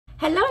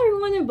Hello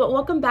everyone and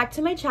welcome back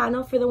to my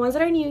channel. For the ones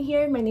that are new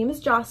here, my name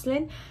is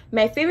Jocelyn.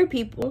 My favorite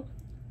people,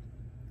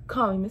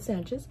 call me Miss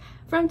Sanchez,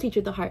 from Teacher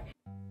at the Heart.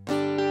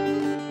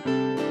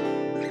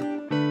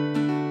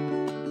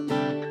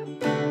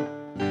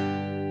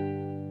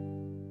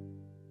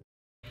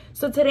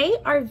 So today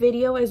our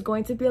video is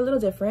going to be a little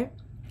different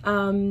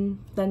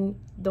than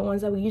the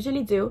ones that we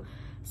usually do.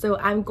 So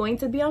I'm going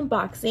to be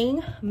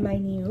unboxing my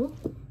new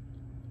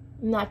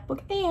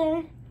Macbook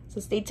Air. So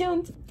stay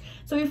tuned.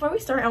 So before we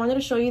start, I wanted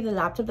to show you the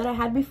laptop that I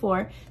had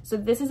before. So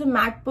this is a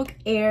Macbook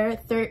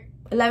Air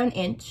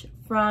 11-inch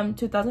from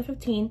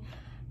 2015.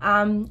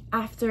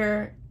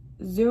 After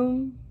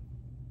Zoom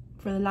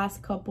for the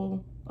last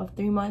couple of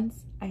 3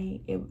 months,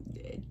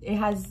 it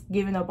has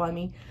given up on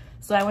me.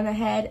 So I went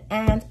ahead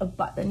and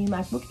bought the new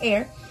MacBook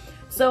Air.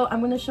 So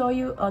I'm going to show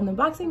you an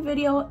unboxing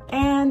video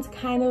and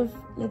kind of,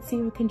 let's see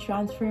if we can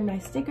transfer my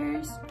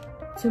stickers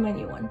to my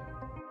new one.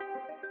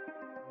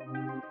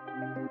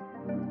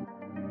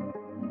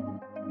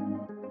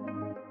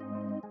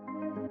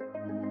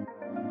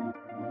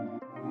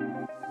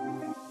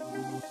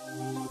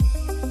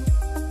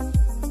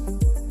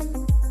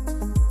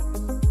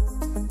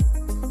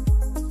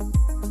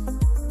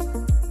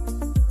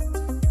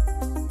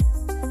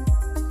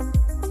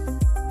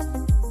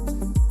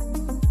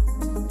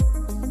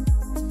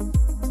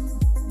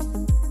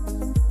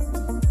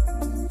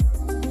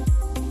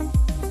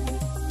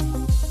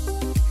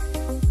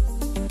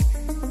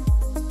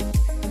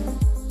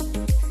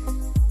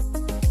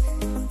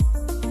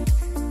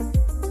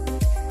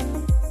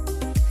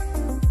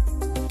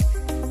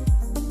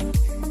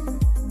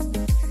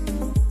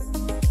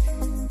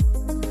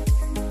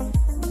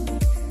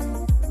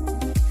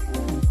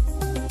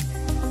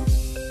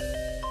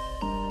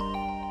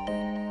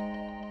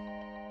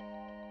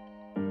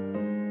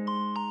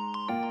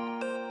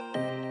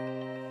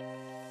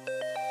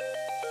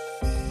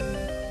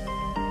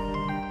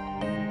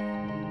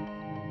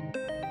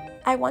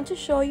 I want to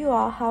show you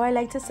all how I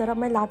like to set up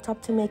my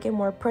laptop to make it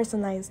more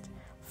personalized.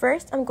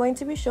 First, I'm going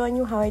to be showing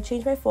you how I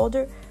change my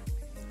folder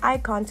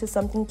icon to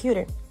something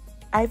cuter.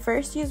 I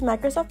first use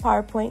Microsoft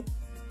PowerPoint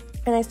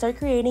and I start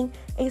creating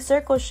a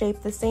circle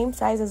shape the same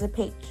size as a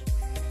page.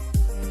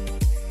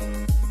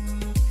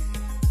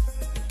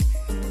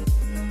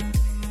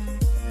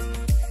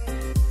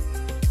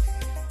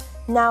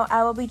 Now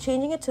I will be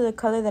changing it to the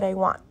color that I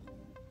want.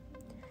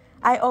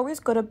 I always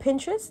go to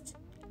Pinterest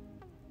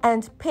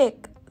and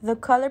pick the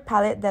color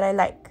palette that I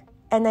like,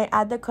 and I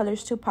add the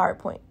colors to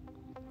PowerPoint.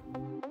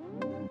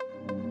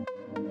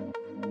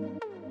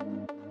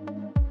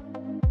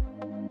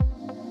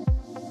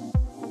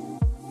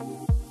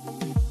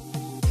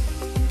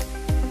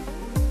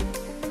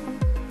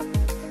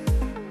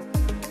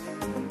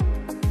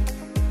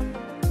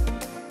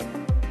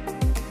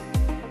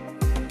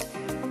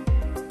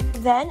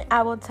 Then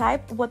I will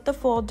type what the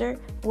folder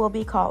will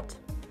be called.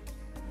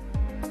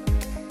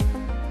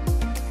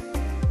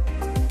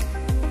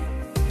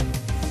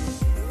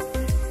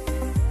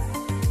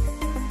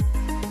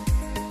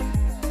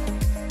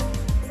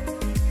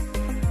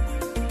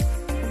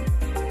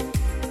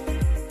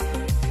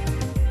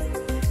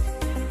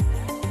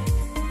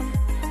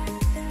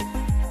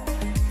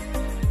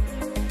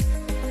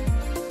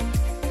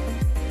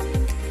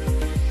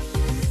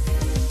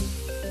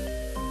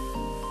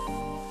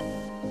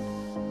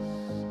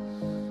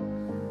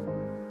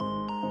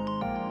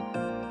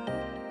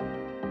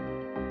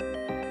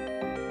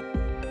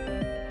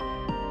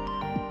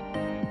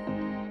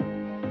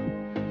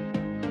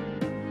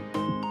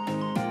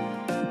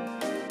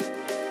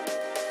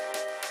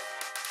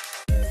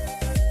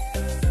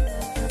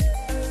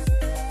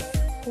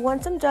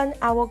 Once I'm done,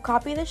 I will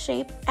copy the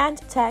shape and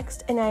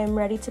text and I am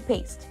ready to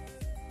paste.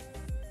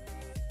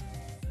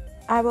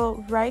 I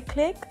will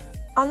right-click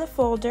on the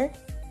folder,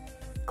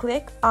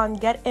 click on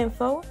Get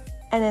Info,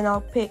 and then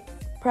I'll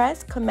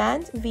press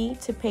Command-V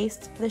to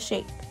paste the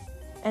shape.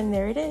 And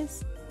there it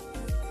is.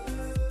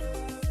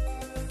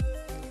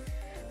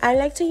 I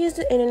like to use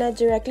the internet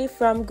directly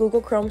from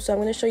Google Chrome, so I'm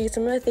going to show you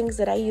some of the things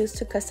that I use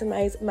to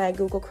customize my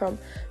Google Chrome.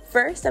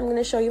 First, I'm going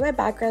to show you my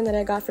background that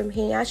I got from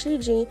Hey Ashley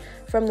G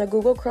from the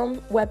Google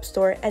Chrome web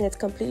store, and it's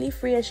completely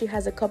free, and she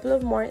has a couple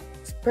of more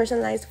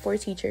personalized for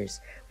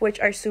teachers,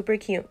 which are super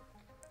cute.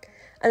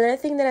 Another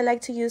thing that I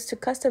like to use to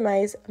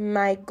customize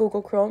my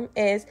Google Chrome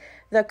is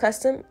the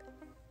custom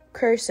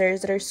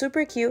cursors that are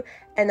super cute,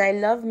 and I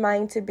love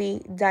mine to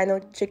be Dino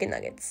Chicken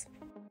Nuggets.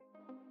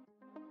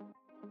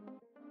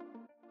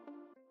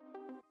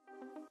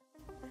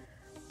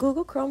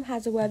 Google Chrome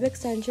has a web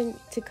extension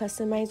to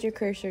customize your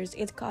cursors.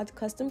 It's called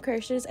Custom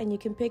Cursors, and you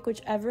can pick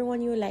whichever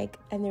one you like,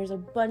 and there's a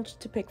bunch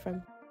to pick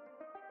from.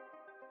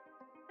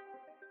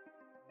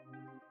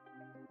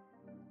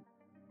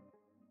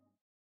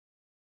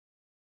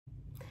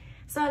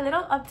 So a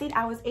little update,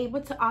 I was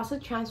able to also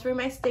transfer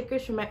my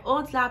stickers from my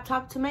old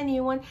laptop to my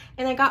new one,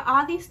 and I got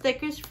all these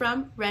stickers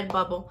from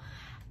Redbubble.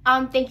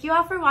 Thank you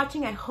all for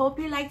watching. I hope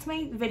you liked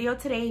my video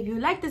today. If you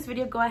liked this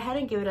video, go ahead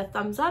and give it a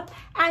thumbs up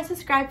and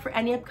subscribe for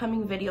any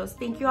upcoming videos.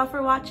 Thank you all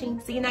for watching.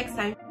 See you next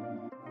time.